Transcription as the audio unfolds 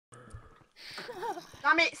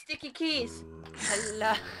Damn it, sticky keys.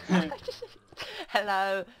 Hello.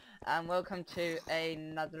 Hello, and welcome to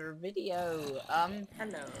another video.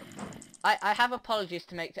 Hello. I have apologies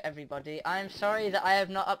to make to everybody. I am sorry that I have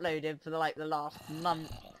not uploaded for the last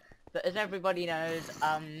month. But as everybody knows,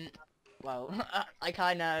 well, like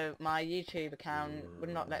I know, my YouTube account would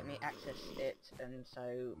not let me access it, and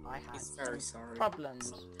so I had He's very sorry.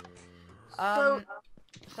 problems. So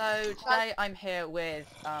So today I'm here with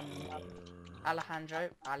Alejandro,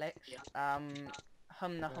 Alex,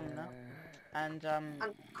 Humna, and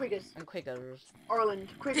Quiggers. Orland.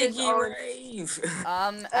 Quiggers, Piggy Orland. Rave!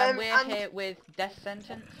 And we're here with Death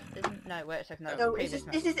Sentence. No, wait a second. No,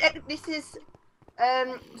 this is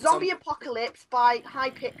Zombie Apocalypse by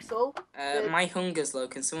Hypixel. My hunger's low.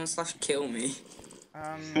 Can someone /kill me?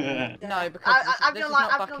 No, because this is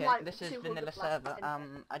not I've done Bucket. like This is 200 vanilla plus server.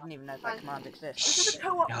 I didn't even know that command exists. This is a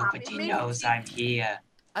co-op map. Nobody knows I'm here.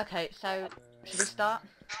 Okay, so should we start?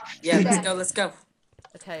 Yeah, let's go.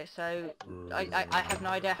 Okay, so I have no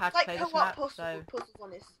idea how to Like play this co-op map, puzzles so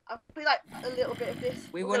on this. I'll play like a little bit of this.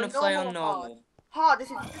 We We'll want to go play on or normal. Hard.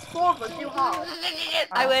 This is 4 of us. Do hard.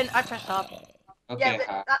 I win. I press up. Okay,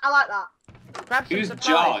 Yeah, but I like that. Grab some Who's supplies.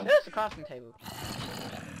 John? There's a crafting table.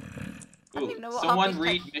 I don't Ooh, even know what someone half these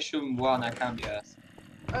read texts- mission 1, I can't be asked.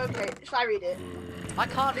 Okay, shall I read it? I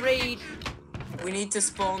can't read. We need to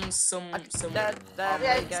spawn some. There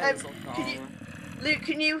Yeah, we go. Can you, Luke,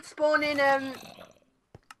 can you spawn in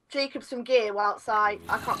Jacob some gear while outside?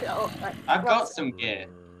 I can't pick that up. Like, I've got some gear.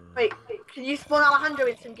 Wait, can you spawn Alejandro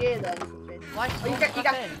in some gear then? Or something? Why Oh, spawn you stuff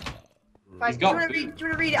got- in? Right, He's do you got want to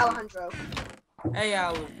read it, Alejandro? Hey,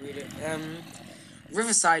 I'll read it.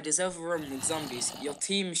 Riverside is overrun with zombies. Your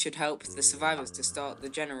team should help the survivors to start the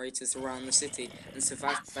generators around the city and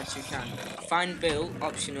survive the best you can. Find Bill,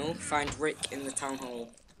 optional. Find Rick in the town hall.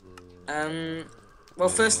 Well,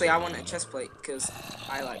 firstly, I want a chest plate because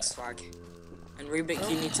I like swag. And Rubik,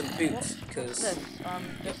 you need some boots because There's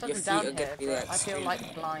your something feet down are here, gonna be but like I feel screaming.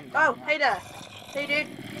 like blind. Oh, down hey here. there. Hey, dude.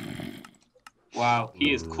 Wow,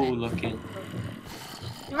 he is cool looking.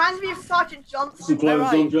 Reminds me of Sergeant Johnson. Some clothes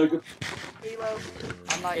Alright. on, Jacob. Halo.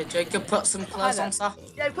 I'm like Yeah, Jacob, put some clothes on, sir.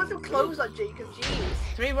 Yeah, put some clothes on, Jacob.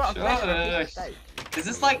 Jeez. 3 rotten flesh and a piece of Shush. steak. Is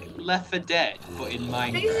this like Left 4 Dead, but in I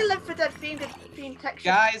think it's a Minecraft? Left 4 Dead themed texture.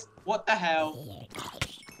 Guys, what the hell?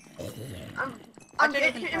 I'm don't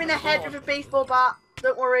even hitting him have in the a head sword. with a baseball bat.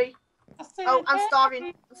 Don't worry. Oh, I'm starving.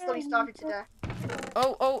 I'm slowly starving to death.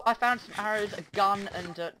 Oh, I found some arrows, a gun,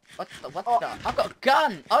 and what's Oh. that? I've got a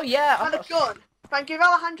gun! Oh yeah, I've And a got gun. If I can give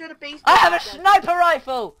Alejandro the baseball I have a bat, then- sniper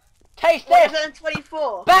rifle! Taste What, this! is it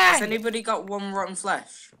 24? Has Bang! anybody got one rotten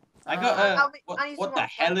flesh? I got I a... need What some the more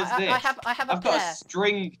hell is this? I have a I've got pair. a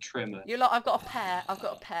string trimmer. You lot, I've got a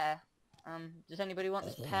pair. Does anybody want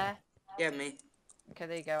this pair? Yeah, me. Okay,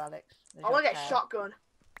 there you go, Alex. There's I your want to get pair. a shotgun.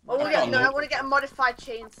 I Well, want to get got I loads. want to get a modified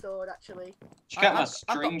chainsaw actually. Check out my I've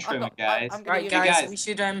string got- trimmer, I'm guys. gonna Right, use- guys, guys. we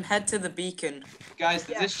should head to the beacon. Guys, does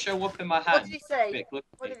Yeah. this show up in my What hand? did he say? Vic, look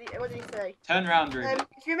What at me. did he say? Turn around, Ruben.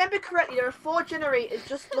 If you remember correctly, there are 4 generators.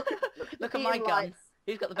 Just look at Look the at my beam gun. lights.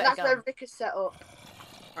 Who's got the And better that's where gun? Rick is set up.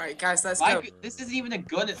 Alright, guys, let's My go. this isn't even a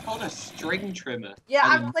gun, it's called a string trimmer.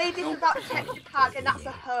 Yeah, And I've played this without the texture pack, and that's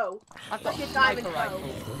a hoe. I've got That's a your sniper diamond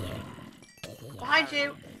rifle. Behind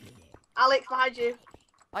you, Alex. Behind you.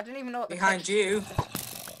 I didn't even know what the Behind text- you.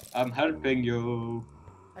 I'm helping you.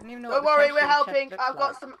 I didn't even know Don't what the worry, text we're of the chest helping. looks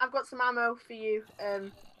I've got some ammo for you.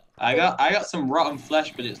 I got some rotten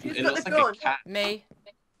flesh, but Who's it got looks the like gun? a cat. Me.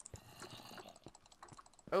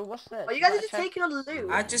 Oh, what's this? Oh, you guys Is are that just a chest? taking on loot.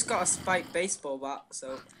 I just got a spiked baseball bat,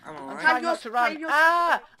 so I'm I'm alright. Have trying your- not to run. have your-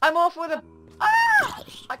 Ah! I'm off with a... Ah!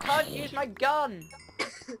 I can't use my gun.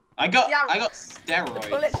 I got Yeah. The bullets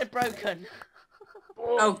steroids. are broken.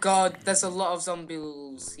 Oh god, there's a lot of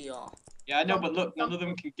zombies here. Yeah, I know, but look, none of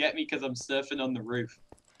them can get me because I'm surfing on the roof.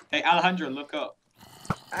 Hey, Alejandro, look up.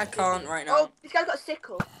 I can't right Oh, now. this guy's got a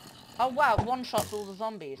sickle. Oh wow, one shots all the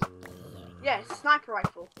zombies. Yeah, it's a sniper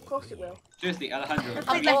rifle. Of course it will. Seriously, Alejandro. I'm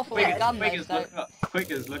Quickers, awful with gun, though, Quickers, so- look up.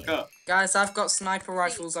 Quickers, look up. Guys, I've got sniper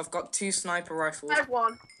rifles. I've got 2 sniper rifles. I have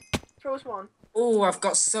one. Throw us one. Oh, I've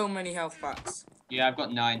got so many health packs. Yeah, I've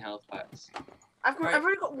got 9 health packs. I've Right.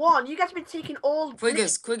 already got one. You guys have been taking all.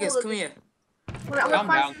 Quiggers, all of come this- here. Wait, I'm Calm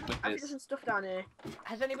gonna down, find. I think Quiggers. there's some stuff down here.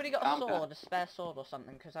 Has anybody got a Calm down. sword, a spare sword or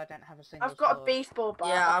something? Because I don't have a single I've got a sword. baseball bat.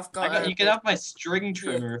 Yeah, I've got. You can have my string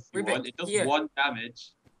trimmer if you Rubik, want. It does here. 1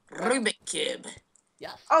 damage. Rubik Cube.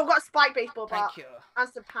 Yes. Oh, I've got a spike baseball bat Thank you. and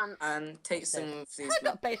some pants. And take some of these. I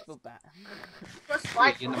got a baseball bat. Got a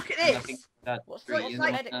spike. You're Look not- at nothing this. like that. What's Great, the you're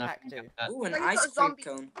medic not- pack do? Ooh, an Like you've got ice a cream zombie.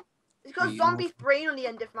 cone. It's got a zombie's brain on the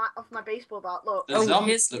end of my baseball bat. Look. The Oh, zombies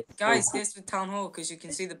here's, look so guys, cool. here's the town hall because you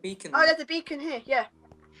can see the beacon. Oh, there. there's a beacon here. Yeah.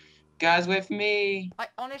 Guys, with me. I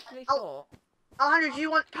honestly Oh. thought. Alejandro, do you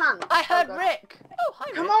want pants? I heard God. Rick! Oh,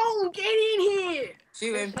 hi, Come Rick. on, get in here!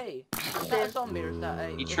 Shoot him. Who's he? Is that a zombie or is that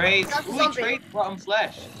a... He trades. That's a Ooh, he zombie. trades rotten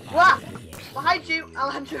flesh. What? Behind you,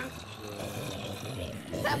 Alejandro.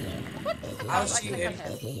 I'll I shoot click on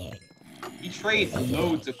him. He trades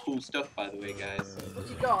loads of cool stuff, by the way, guys. What's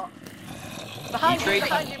he got? Behind He you, trades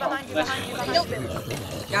behind you, behind you, behind you, behind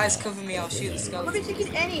you. Guys, cover me. I'll shoot the I'm skeleton. not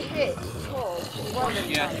taking any hits at all.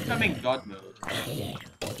 Yeah, I think I'm in God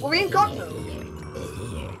mode. We're in God mode.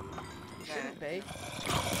 Shouldn't be.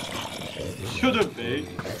 Shouldn't be.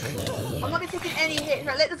 I'm not taking any hits.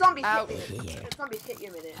 Right, let the zombies Ouch. hit me. Let the zombies hit you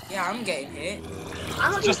a minute. Yeah, I'm getting hit.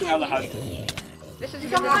 I'm not Just taking any Alejandro. hits. This is a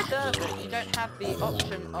Come good on. server. You don't have the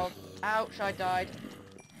option of... Ouch, I died.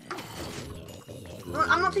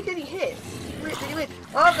 I'm not taking any hits. Wait.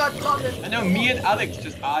 Oh god, London. I know, me and Alex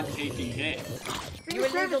just are taking hits. You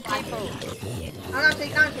illegal people. I'm not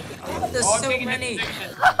taking There's Oh, I'm so taking many. hits.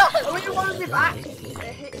 Oh, we don't want to be back.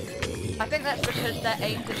 They're hitting me. I think that's because they're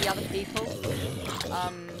aimed at the other people.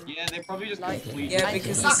 Yeah, they probably just Like- complete. Yeah, I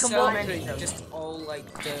because can there's so walk many through them. just all like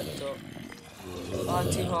dirt up. Oh,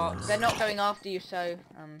 too hot. They're not going after you, so...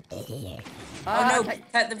 Oh Ah, no, okay.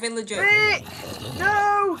 protect the villager. Rick!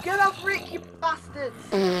 No! Get off Rick, you bastards!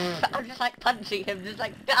 I'm just like punching him, just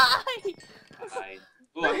like, die! Fine.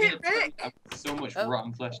 Oh, I'm Hit gonna Rick! I've got so much Oh.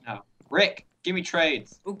 rotten flesh now. Rick, give me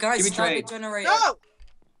trades. Oh, guys, Give me start the trade. generator. No!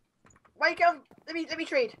 Wake up! Let me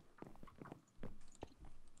trade.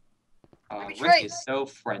 Oh, me Rick trade. is so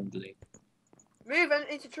friendly. Move and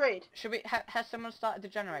into trade. Should we, has someone started the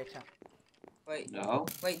generator? Wait, No.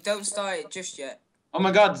 wait, don't start it just yet. Oh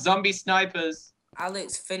my god, zombie snipers.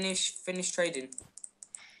 Alex, finish trading.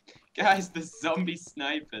 Guys, the zombie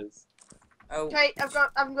snipers. Oh, Okay,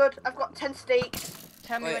 I'm good. I've got 10 steaks.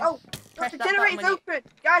 Tell me Wait. when... Oh, Press the that generator's button when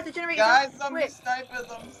open! Guys, the generator's Guys, open! zombie Quick. snipers,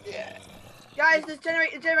 I'm scared. Guys, the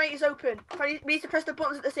generator's open. We need to press the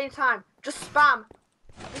buttons at the same time. Just spam.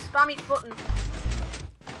 Just spam each button.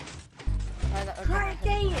 Try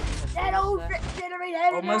again! That old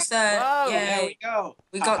generator! almost there. Whoa. Yeah, There we go.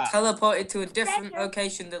 we got Haha. teleported to a different Better.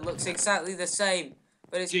 location that looks exactly the same,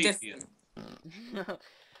 but it's Genius. different.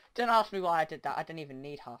 Don't ask me why I did that. I don't even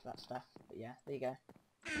need half that stuff. But yeah, there you go.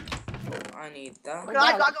 I need that. Look,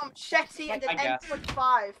 I got a machete and I an guess.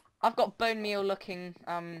 M25. I've got bone meal looking,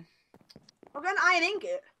 I've got an iron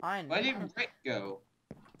ingot. iron. Where did Rick go?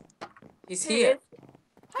 He's Here here. it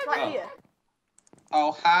is. Right Oh. here.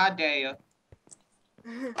 Oh, hi there.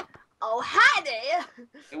 Oh, hi there!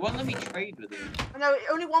 It won't let me trade with him. I know,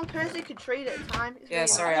 only one person could trade at a time. It's Yeah, really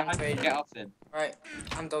sorry, hard. I'm trading. Get off him. Right,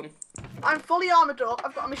 I'm done. I'm fully armored up.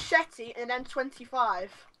 I've got a machete and an M25.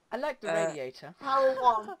 I like the Uh, radiator. Power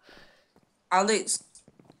 1. Alex,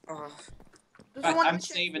 oh, Does Right, someone I'm have a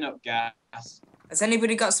machete? saving up gas. has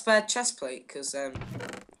anybody got a spare chest plate? Because No.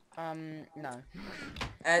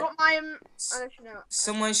 Got my, I s- don't know.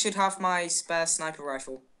 someone should have my spare sniper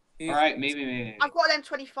rifle. Who- Alright, maybe. I've got an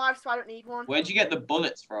M25, so I don't need one. Where'd you get the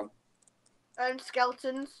bullets from?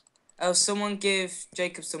 Skeletons. Oh, someone give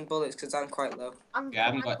Jacob some bullets because I'm quite low. Yeah, I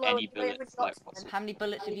haven't got low any anyway, I've bullets, already like, got what's 10. How many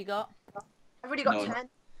bullets have you got? I've already got None. 10.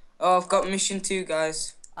 Oh, I've got mission 2,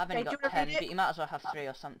 guys. I've only Okay, do got you wanna 10, read it? but you might as well have 3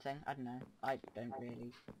 or something. I don't know. I don't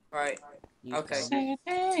really Right. use Okay.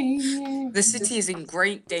 them. The city is in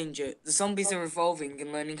great danger. The zombies are evolving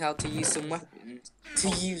and learning how to use some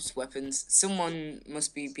weapons. Someone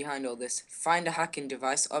must be behind all this. Find a hacking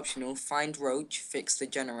device, optional. Find Roach, fix the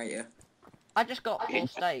generator. I just got 4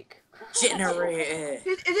 steak. Generator!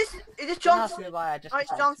 Is this Don't ask Johnson? me why I just Oh, it's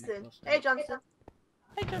decided to make Johnson. 4 steak. Hey, Johnson.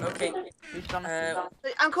 Hey, Johnson. Okay, Who's Johnson?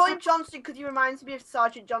 I'm calling him Johnson because he reminds me of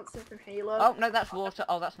Sergeant Johnson from Halo. Oh, no, that's water.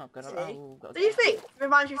 Oh, that's not good. See? Oh, What do you think? He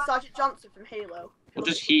reminds me of Sergeant Johnson from Halo. What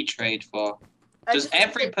does he trade for? Does just-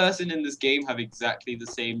 every person in this game have exactly the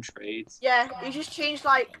same trades? Yeah, he just changed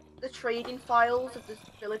like the trading files of the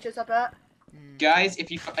villagers, I bet. Guys,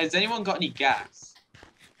 has anyone got any gas?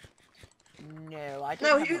 No, I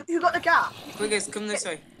don't No, have who got the gap? quickers, come this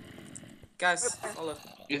way. Guys, follow.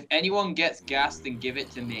 If anyone gets gas, then give it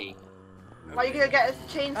to me. Why are you gonna get a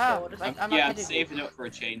chainsaw? Oh, or right. something? Yeah, I'm headed saving up for a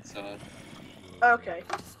chainsaw. Okay.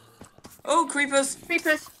 Oh, creepers!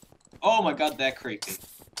 Creepers, Oh my god, they're creepy.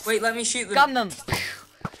 Wait, let me shoot them. Gun them!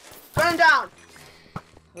 gun him down.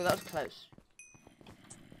 Well, that was close.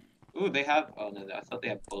 Ooh, they have. Oh no, I thought they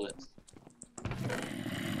had bullets.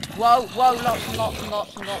 Whoa, whoa, lots and lots and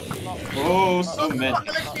lots and lots and lots. Oh, so Got many.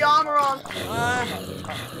 military armor on. Ah,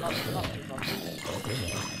 Lots and lots and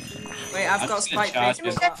lots. Wait, I've I'm got just gonna spike charge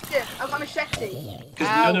baseball him. bat. Machete. I've got machete. Because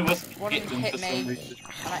Ow. none of us One hit of them them for hit some me. reason.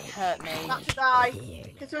 And that hurt me. About to die.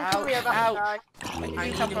 Can someone tell me I'm about to die? Where did I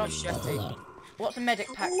you need come a from? machete. What's a medic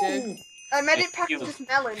pack do? Ooh. Medic pack is Heals. just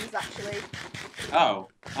melons, actually. Oh,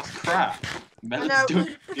 that's crap. I Melons know, don't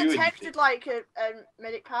because do the anything. textured like a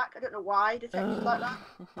medic pack. I don't know why the textured like that.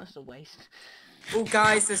 That's a waste. Oh,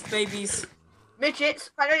 guys, there's babies. Midgets.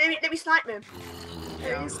 Right, let me snipe them.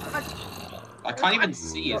 Yeah. I can't even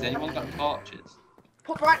see. Has anyone got torches?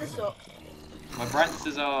 Put brightness up. My brightness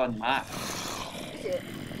is on max. Is it?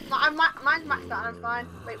 Mine's maxed out and I'm fine.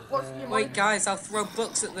 Wait, what's your Wait, guys, I'll throw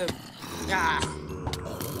books at them. Yeah.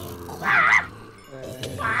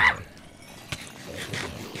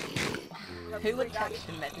 Who would text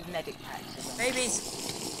the medic packs?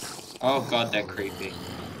 Babies. Oh god, they're creepy.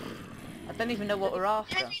 I don't even know what we're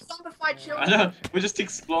after. Give me zombified I children. know, we're just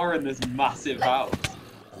exploring this massive house.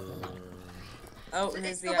 Oh, here's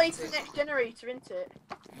It's the the way to the exit. next generator, isn't it?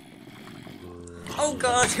 Oh,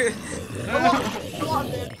 God. A lot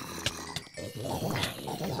of them.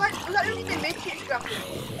 It's like, was that only the midgets go after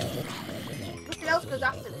me? Nothing else goes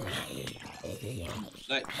after me.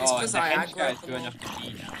 Like, It's oh, 'cause the I hench aggro guy's them going all. after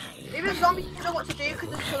me now. Even zombies don't know what to do because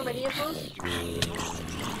there's so many of us.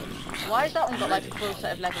 Why has that one got like a full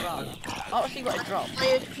set of leather armor? Oh, she got a drop.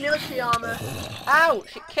 Iron military armor.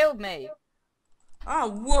 Ouch! It killed me. Oh,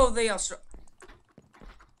 whoa, they are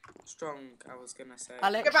strong, I was gonna say.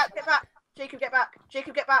 Alex, Get back, get back. Jacob, get back.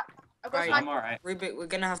 Jacob, get back. I've got Right. a I'm sniper. alright. Rubik, we're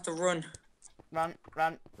gonna have to run. run.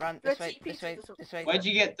 Go This way, TP this way, or something. this way. Where'd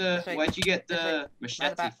you get the This way.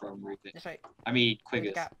 machete back. from, Rubik? This way. I mean, There's a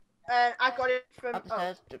Quiggers. gap. I got it from. Up the Oh,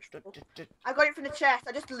 stairs. I got it from the chest.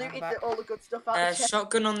 I just looted back. all the good stuff out the chest.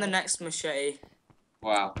 Shotgun on the next machete.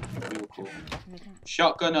 Wow, real cool.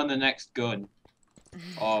 Shotgun on the next gun.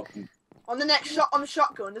 Oh, On the next shot, on the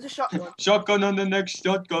shotgun. There's a shotgun. shotgun on the next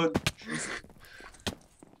shotgun.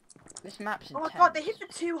 This map's Oh intense. my god, they hit the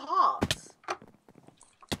 2 hearts.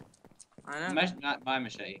 I know. Not my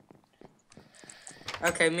machete.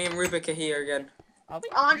 Okay, me and Rubik are here again. Are we?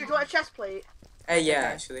 Alejandro, do you want a chest plate? Yeah,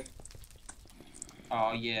 actually.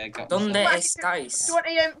 Oh yeah, got Donde Well, estáis? Do you want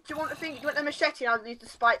a do you want the thing? Do you want the machete? And I'll use the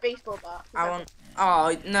spike baseball bat. I want.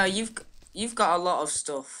 Oh no, you've got a lot of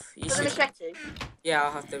stuff. You So the should. machete. Yeah,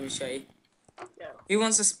 I'll have the machete. Yeah. Who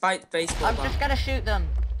wants a spiked baseball I'm bat? just gonna shoot them.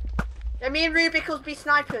 Yeah, me and Rubik will be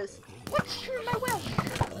snipers. What's shooting my well?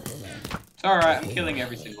 It's alright, I'm killing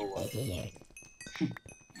every single one.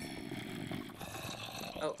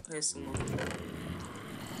 Oh, here's some more.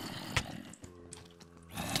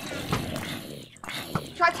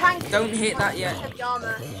 Try tank. Don't hit that yet. Heavy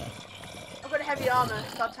armor. I've got a heavy armor,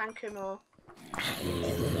 so I'll tank him or.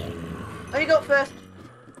 Let me go up first.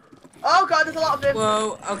 Oh god, there's a lot of them.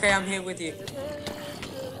 Whoa. Okay, I'm here with you.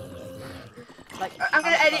 Like, I'm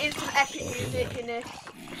gonna edit in some epic music in this.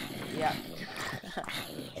 Yeah.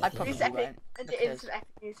 I probably This epic. won't. Edit in Because some epic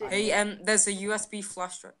music. Hey, there's a USB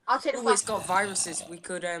flash drive. I'll take the Oh, it's flash. got viruses. We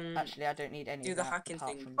could actually, I don't need any. do of the that hacking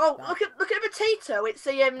apart thing. from Oh, that. look at the potato. It's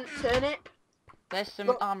a turnip. There's some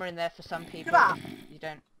Look. armor in there for some people. that. You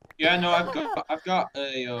don't. Yeah, no, I've got a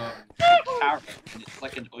carrot, and it's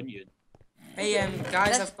like an onion. Hey,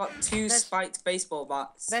 guys, There's- I've got 2 there's- spiked baseball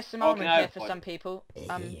bats. There's some Oh, armor can in I here have for one? some people. Do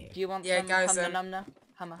you want Yeah, some guys, humna numna?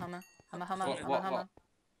 Hummer. What?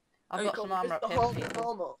 I've Oh, got some armor up here for people.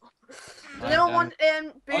 Normal. Does Right, anyone want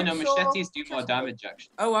Oh boots no, or machetes do more chest damage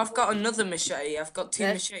actually. Oh, I've got another machete. I've got 2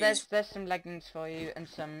 machetes. There's some leggings for you and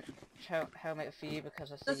some helmet for you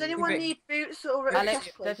because I see Does you. anyone Rubik. need boots or a Alex,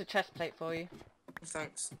 chest plate? there's a chest plate for you.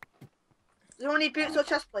 Thanks. Does anyone need boots or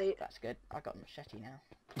chest plate? That's good. I got a machete now.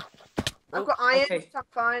 I've got iron, okay. so I'm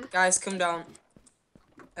fine. Guys, come down.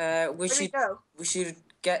 We Where do we should go?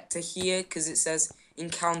 get to here because it says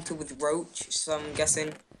encounter with roach. So I'm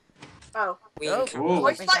guessing Oh. we Oh. encounter. Ooh. Oh,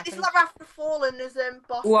 it's like After Fallen, there's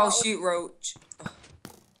boss Oh, I'll battle shoot roach.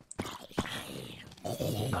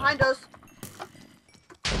 behind us.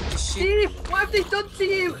 Just shoot. Steve, what have they done to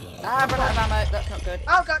you? Ah, I've run out of ammo. That's not good.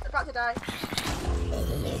 Oh god, I'm about to die.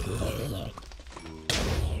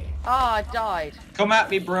 Oh, I died. Come at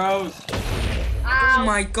me, bros. Oh Ow.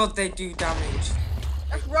 my god, they do damage.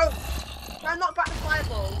 That's Roach. Try and knock back the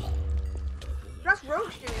fireball. That's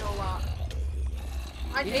Roach doing all that.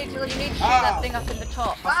 I You think need to shoot Ah. that thing up in the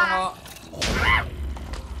top. Ah.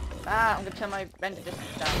 Ah, I'm gonna turn my render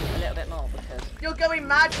distance down a little bit more because You're going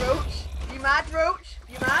mad, Roach. You mad, Roach?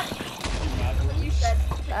 You mad? That's what you said.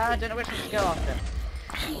 I don't know which one to go after.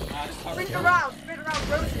 Sprint around,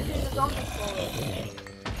 Roach is in the zombie forest.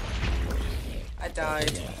 I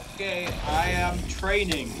died. Okay, I am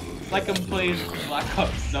training. It's like I'm playing Black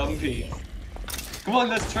Ops Zombies. Come on,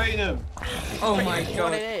 let's train him. Oh my What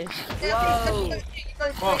god. it is. Whoa.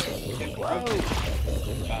 Whoa. Whoa.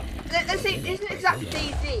 Let's see, isn't it exactly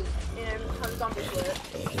DZ in how the zombies work?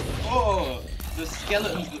 Oh, the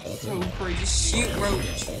skeletons look so crazy. Shoot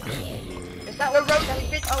roach. Is that what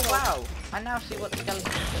skeleton? Oh wow. I now see what the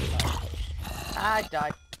skeleton is like. I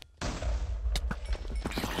died.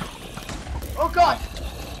 Oh god!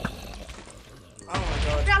 Oh my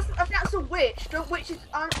god. That's a witch. Don't witches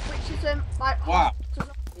aren't witches like Wow. to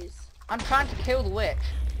zombies. I'm trying to kill the witch.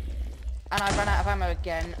 And I ran out of ammo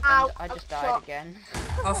again, Ow, and I just I'm died shot. again.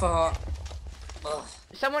 Half a heart. Ugh.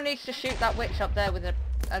 Someone needs to shoot that witch up there with a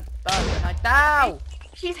bow, and Ow!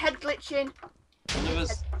 She's head glitching. None of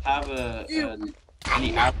us have any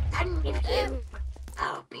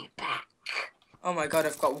I'll be back. Oh my god,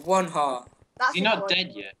 I've got 1 heart. That's He's not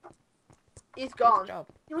important. dead yet. He's Good gone. job.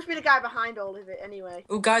 He must be the guy behind all of it anyway.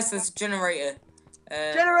 Oh guys, there's a generator.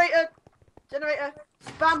 Generator! Generator!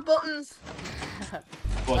 Spam buttons!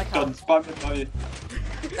 But Like don't spam it on you.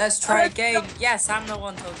 Let's try again. Yes, I'm the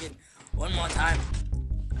one talking. One more time.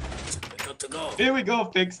 We're good to go. Here we go,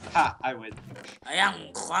 fixed. Ha, I win. I am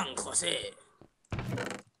Juan Jose.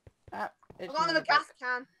 It's I've got another gas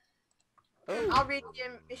can. Ooh. I'll read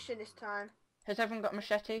the mission this time. Has everyone got a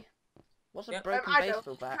machete? What's a Yep. broken I don't.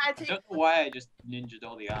 baseball bat? Try I to- don't know why I just ninja'd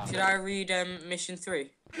all the arms. Should I read mission 3?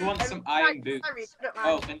 You want some iron boots? I read, I don't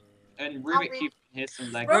Oh, mind. and I'll Rubik read. Cube, here's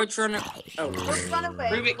some leggings. Roach runner. Oh, Let's run away.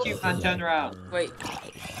 Rubik Cube, man, turn around. wait.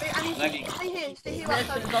 Wait, I need Leggings. to stay here There's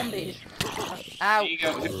outside. some zombies. There Ow! you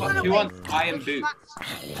go. Who wants iron boots?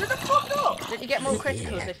 Shut the fuck up! Did you get more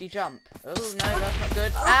criticals if you jump? Oh no, that's not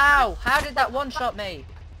good. Ow! How did that one-shot me?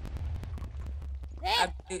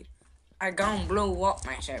 I gone blow up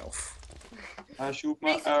myself. I shoot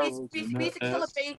my arrows in Speed to kill the a bacon.